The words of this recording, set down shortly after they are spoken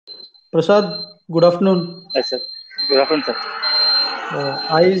प्रसाद, good afternoon. Yes, sir. Good afternoon, sir.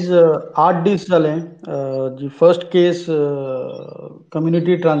 आयज 8 दीस जाले जी first केस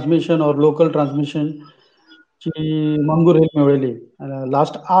community transmission और local transmission ची मंगूर हिल मेळिल्ली.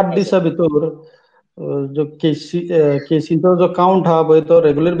 लास्ट 8 दिसा भितर जो केसींचो जो काउंट हा पळय तो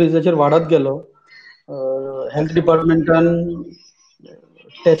रेग्युलर बेसिसाचेर वाडत गेलो. हेल्थ डिपार्टमेंटान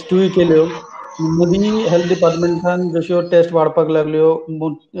टेस्टूय केल्यो. मदीं हेल्थ डिपार्टमेंटान जश्यो टेस्ट वाडपाक लागल्यो,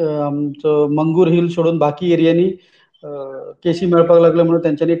 आमचो मंगूर हिल सोडून बाकी एरियांनी केसी मेळपाक लागल्यो म्हणून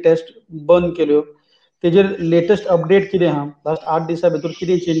तेंच्यांनी टेस्ट बंद केल्यो. तेजेर लेटेस्ट अपडेट कितें आहा? लास्ट 8 दिसा भितर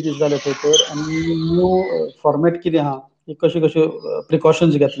कितें चेंजीस जाले थंयसर आनी न्यू फॉर्मेट कितें आहा? कश्यो कश्यो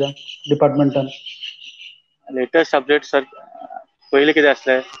प्रिकॉशन्स घेतल्या डिपार्टमेंटान? लेटेस्ट अपडेट सर, पयलीं कितें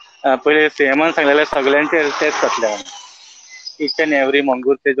आसलें, पयलीं सीएमान सांगलेलें सगळ्यांचे टेस्ट जातले. ईच एंड एवरी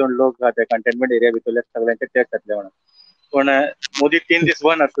मंगूरचे जो लोक आहा ते कंटेनमेंट एरिया भितरले सगळ्यांचे टेस्ट जातले म्हणून. पूण मोदी 3 दीस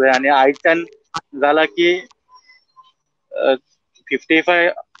बंद आसले आनी आयच्यान जाला की 55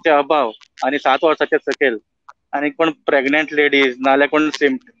 चे अबाव आनी 7 वर्साचे सकयल आनी कोण प्रेग्नेंट लेडीज नाल्यार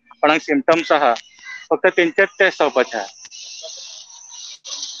कोणाक सिम्पटम्स आहा फक्त तेंचेच टेस्ट जावपाचे आहा.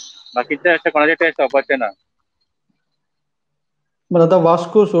 बाकीचे अशे कोणाचे टेस्ट जावपाचे ना. पण आता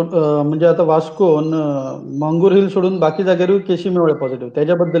वास्को म्हणजे आता वास्कोन मंगूर हिल सोडून बाकी जाग्यारूय केसी मेळ्ळे पॉझिटिव्ह.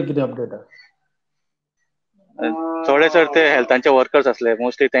 त्याच्या बद्दल कितें अपडेट आहा? थोडे सर ते हेल्थांचे वर्कर्स असले,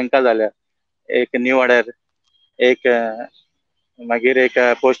 मोस्टली तांकां जाल्या. एक न्यू वाड्यार, एक मागीर एक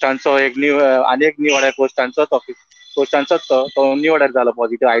पोस्टांचो आनी एक न्यू वाड्यार पोस्टांचोच तो न्यू वाड्यार जालो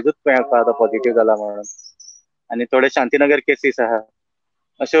पॉझिटिव्ह. आयजूच कळ्ळां पॉझिटिव्ह जाला म्हणून. आनी थोडे शांतीनगर केसीस आहा.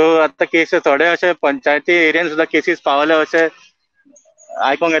 अश्यो आतां केसीस थोडे अशे पंचायती एरियान सुद्दां केसीस पावले अशे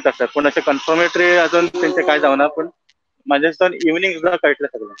आयकोंक येता सर. पूण अशे कन्फर्मेटरी अजून तेंचे कांय जावना. पूण म्हाज्या दिसतान इवनिंग सुद्दां कळटलें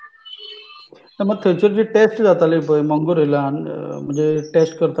सगळें. मग थंयसर जी टेस्ट जाताली पळय मंगूर हिलान, म्हणजे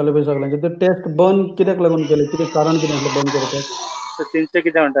टेस्ट करताले पळय सगळ्यांचे, ते टेस्ट बंद कित्याक लागून केले? कितें कारण कितें आसलें बंद करपाक? तर तेंचे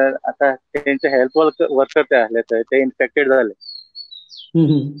कितें म्हणटात, आतां तेंचे हेल्थ वर्कर ते आसले थंय, ते इन्फेक्टेड जाले.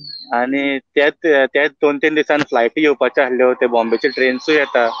 आनी तेच 2-3 दिसान फ्लायटी येवपाच्यो आसल्यो, ते बॉम्बेचे ट्रेन्सूय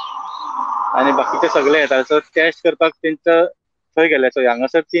येता आनी बाकीचे सगळे येता. सो टेस्ट करपाक तेंचो थंय गेले. सो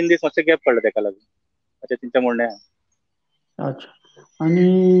हांगासर 3 दीस मातशे गॅप पडलो तेका लागून, अशें तेंचें म्हणणें आहा. अच्छा.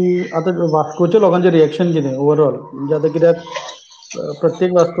 आनी आतां वास्कोच्या लोकांचें रिएक्शन कितें ओवरऑल? म्हणजे आतां कित्याक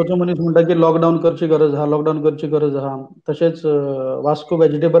प्रत्येक वास्कोचो मनीस म्हणटा की लॉकडावन करची गरज आहा, लॉकडावन करची गरज आहा. तशेंच वास्को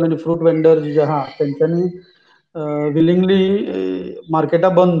वेजिटेबल आनी फ्रूट वेंडर्स जे आहा तेंच्यांनी विलिंगली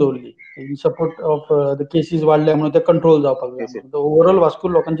मार्केटां बंद दवरली in support of the cases वाडल्या म्हणून ते कंट्रोल जावपाक जाय म्हणून. ओवरऑल वास्को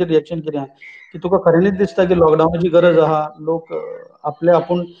लोकांचें रिएक्शन कितें आहा? की तुका खऱ्यांनीच दिसता की लॉकडावनाची गरज आहा? लोक आपले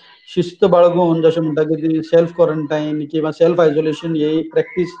आपूण शिस्त बाळगून जशें म्हणटा की सेल्फ क्वॉरंटायन किंवा सेल्फ आयसोलेशन ही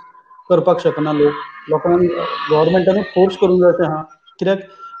प्रॅक्टीस करपाक शकना लोक? लोकांक गव्हर्मेंटानूच फोर्स करूंक जाय अशें आहा? कित्याक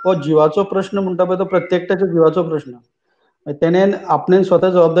हो जिवाचो प्रश्न म्हणटा पळय तो प्रत्येकट्याच्या जिवाचो प्रश्न. तेणेन आपणें स्वता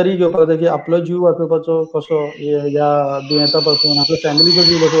जबाबदारी घेवपाक जाय की आपलो जीव वाचोवपाचो कसो ह्या दुयेंसा पासून, आपल्या फॅमिलीचो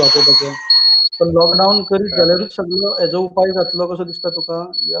जीव कसो वाचोवपाचो. पण लॉकडावन करीत जाल्यारूच सगळो हेजो उपाय जातलो कसो दिसता तुका?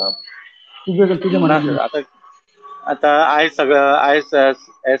 या तुजें म्हणणें? आतां आयज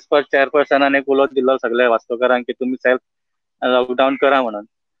एज पर चेअरपर्सनान एक उलो दिल्लो सगळ्या वास्कोकारांक की तुमी सेल्फ लॉकडावन करा म्हणून.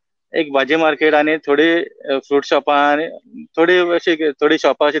 एक भाजी मार्केट आनी थोडी फ्रूट शॉपां आनी थोडी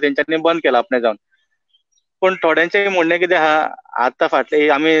शॉपां अशी तेंच्यांनी बंद केला आपणे जावन. पूण थोड्यांचें म्हणणें कितें आहा, आतां फाटले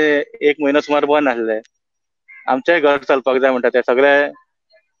आमी 1 म्हयनो सुमार बंद आसले, आमचेंय घर चलपाक जाय म्हणटा ते सगळे.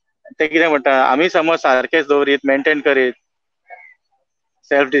 ते कितें म्हणटा, आमी समज सारकेच दवरीत, मेंटेन करीत,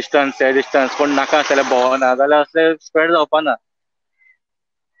 सेल्फ डिस्टन्स कोण नाका आसलेले भोंवना जाल्यार असले स्प्रेड जावपा ना.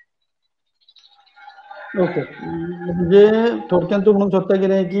 ओके. म्हणजे थोडक्यान तूं म्हणूंक सोदता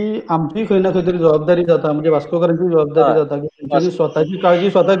कितें की आमची खंय ना खंय तरी जबाबदारी जाता, म्हणजे वास्कोकारांची जबाबदारी जाता की तेंच्यांनी स्वताची काळजी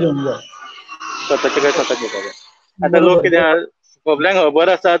स्वता घेवंक जाय. स्वताची काळजी स्वता घेवपाक जाय. आतां लोक कितें आहा, सगल्यांक खबर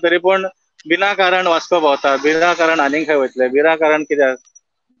आसा तरी पूण विनाकारण वास्को भोंवता, विनाकारण आनीक खंय वयतले, विनाकारण कित्याक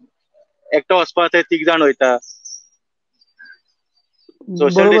एकटो वचपा थंय 3 जाण वयता.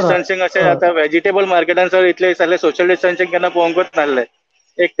 सोशल डिस्टन्सिंग अशें आतां वेजिटेबल मार्केटान सर इतले दीस जाले सोशल डिस्टन्सिंग केन्ना पळोवंकूच नासलें.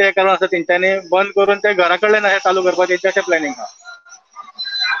 एक ते कारण आसा तेंच्यांनी बंद करून ते घरा कडल्यान अशें चालू करपाक तेंचें अशें प्लॅनिंग आहा.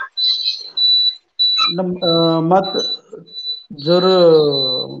 मात जर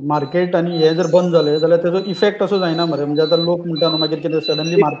मार्केट आनी हे जर बंद जाले जाल्यार तेजो इफेक्ट असो जायना मरे? म्हणजे आतां लोक म्हणटा न्हू मागीर कितें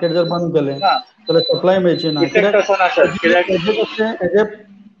सडनली मार्केट जर बंद केलें जाल्यार सप्लाय मेळची ना. हेजे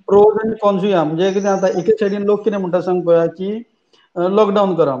प्रोज आनी कॉन्सूय आहा. म्हणजे कितें जाता एके सायडीन लोक कितें म्हणटा सांग पळोवया की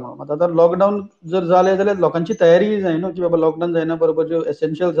लॉकडावन करा म्हणून. आतां लॉकडावन जर जालें जाल्यार लोकांची तयारी जाय न्हू की बाबा लॉकडावन जायना बरोबर ज्यो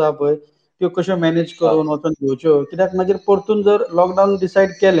एसेन्शियल्स आहा पळय त्यो कश्यो मॅनेज करून वचून घेवच्यो. कित्याक मागीर परतून जर लॉकडावन डिसायड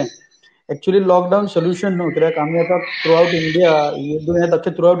केलें ऍक्च्युली लॉकडाऊन सोल्युशन न्हू, कित्याक आमी आतां थ्रू आउट इंडिया, दुयेंत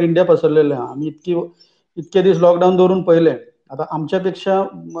अख्खें थ्रू आउट इंडिया पसरलेलें आहा. आमी इतके दीस लॉकडाऊन दवरून पळयलें. आतां आमच्या पेक्षा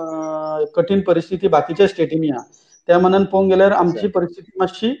कठीण परिस्थिती बाकीच्या स्टेटींनी आहा. त्या मानान पळोवंक गेल्यार आमची परिस्थिती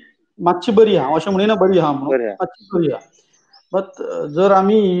मातशी बरी आहा. हांव अशें म्हणिना बरी आहा म्हणून, बरें मातशी बरी आहा. बट जर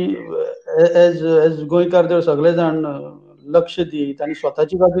आमी एज गोंयकार जर सगळे जाण लक्ष दीत आनी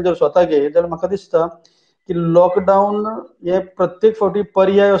स्वताची काळजी जर स्वता घेत, जाल्यार म्हाका दिसता की लॉकडाऊन हे प्रत्येक फावटी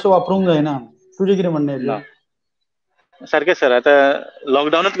पर्याय असो वापरूंक जायना. तुजें कितें म्हणणें ना हेजेर? सारकें सर. आतां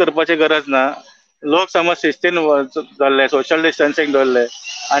लॉकडाऊनच करपाची गरज ना. लोक समज शिस्तीन धरले, सोशल डिस्टन्सिंग धरले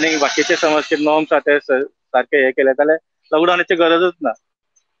आणि बाकीचे समज कितें नॉर्म्स आहा ते सारखे हे केले जाल्यार लॉकडाऊनाची गरजच ना.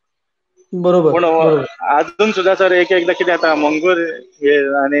 बरोबर पूण बरोबर. अजून सुद्धा सर एकदां कितें जाता, मंगूर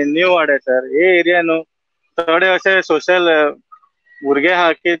आनी न्यू वाडे सर हे एरिया न्हू थोडे अशे सोशल भुरगे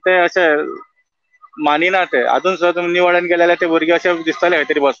आहा की ते अशे मानिना ते. अजून सुद्धा तुमी न्यू वाड्यान गेले जाल्यार ते भुरगे अशे दिसतले खंय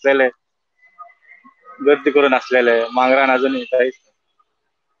तरी बसलेले, गर्दी करून आसलेले. मांगरान अजूनय कांयच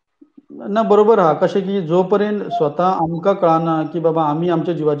ना बरोबर आहा. कशें की जो पर्यंत स्वता आमकां कळना की बाबा आमी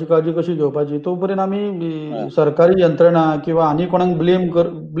आमच्या जिवाची काळजी कशी घेवपाची, तो पर्यंत आमी सरकारी यंत्रणा किंवा आनी कोणाक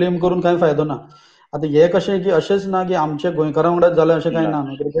ब्लेम करून कांय फायदो ना. आतां हे कशें की अशेंच ना की आमच्या गोंयकारां वांगडाच जालें अशें कांय ना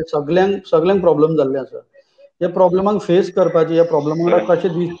न्हू. कित्याक सगल्यांक प्रॉब्लेम जाल्ले आसा. ह्या प्रॉब्लेमांक फेस करपाची, ह्या प्रॉब्लेमा वांगडा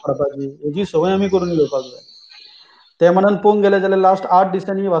कशें दीस काडपाची हेजी संवय आमी करून घेवपाक जाय. त्या मानान पळोवंक गेलें जाल्यार लास्ट 8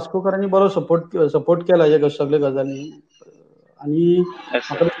 दिसांनी वास्कोकारांनी बरो सपोर्ट केला ह्या सगळ्या गजालींक. आनी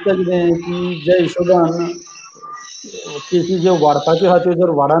म्हाका दिसता कितें की ज्या हिशोबान केसी ज्यो वाडपाच्यो आहा त्यो जर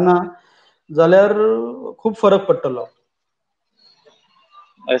वाडना जाल्यार खूब फरक पडटलो.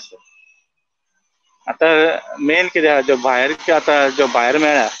 हय सर. आतां मेन कितें आहा, ज्यो भायर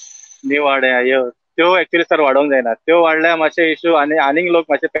मेळ्ळ्या न्यू वाड्या ह्यो त्यो एक्चुअली सर वाडोवंक जायना. त्यो वाडल्यार मातशे इश्यू आनीक लोक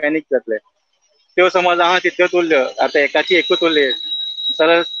मातशे पॅनीक जातले. त्यो समज आहा तितल्योच उरल्यो, आतां एकाची एकूच उरली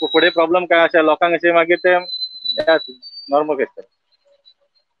जाल्यार फुडें प्रॉब्लेम काय अशें लोकांक अशें मागीर ते नॉर्मल घेतले.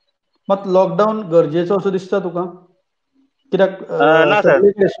 मात लॉकडावन गरजेचो असो दिसता तुका? कित्याक ना सर.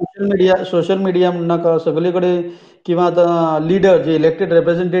 सगळे सोशल मिडिया म्हणनाका सगळे कडेन किंवा आतां लिडर जे इलेक्टेड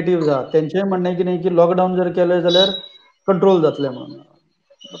रिप्रेझेंटेटिव्ह आहा तेंचेंय म्हणणें कितें की लॉकडावन जर केलें जाल्यार कंट्रोल जातलें म्हणून.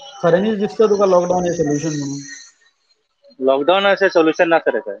 खऱ्यांनीच दिसता तुका लॉकडावन हें सोल्युशन म्हणून? लॉकडाऊन अशें सोल्युशन ना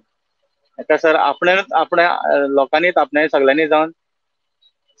सर हेका. हेका सर आपण्या लोकांनीच आपणांनी सगळ्यांनी जावन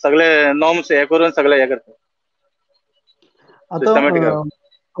सगळे नॉर्म्स हे करून सगळे हे करता. आतां सिस्टमॅटीक आहा.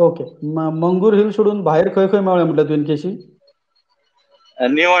 ओके. मंगूर हिल सोडून भायर खंय खंय मेळ्ळ्या म्हटल्यार तुवें केसी?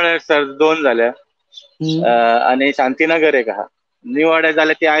 न्यू वाड्यार सर 2 जाल्या आनी शांतीनगर एक आहा. न्यू वाड्यार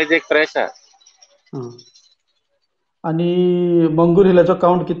जाल्यार ती आयज एक फ्रेश आहा. आनी मंगूर हिलाचो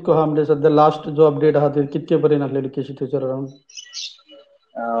कावंट कितको आहा म्हणजे सद्या लास्ट जो अपडेट आहा ते कितके पर्यंत आसलेली केसी थंयसर अरावंड?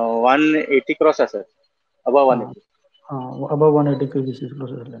 180 क्रॉस आसा. अबव 180. अबव 180 केसीस क्रॉस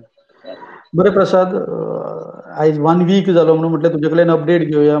जाल्ले. बरें प्रसाद, आयज 1 वीक जालो म्हणून म्हटलें तुजे कडल्यान अपडेट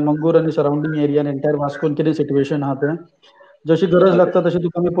घेवया मंगूर आनी सरावंडींग एरियान एंटायर वास्कोन कितें सिट्युएशन आहा तें. जशी गरज ओके लागता तशी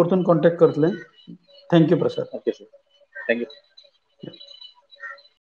तुका आमी परतून कॉन्टॅक्ट करतले. थँक्यू प्रसाद. Okay sir. थँक्यू.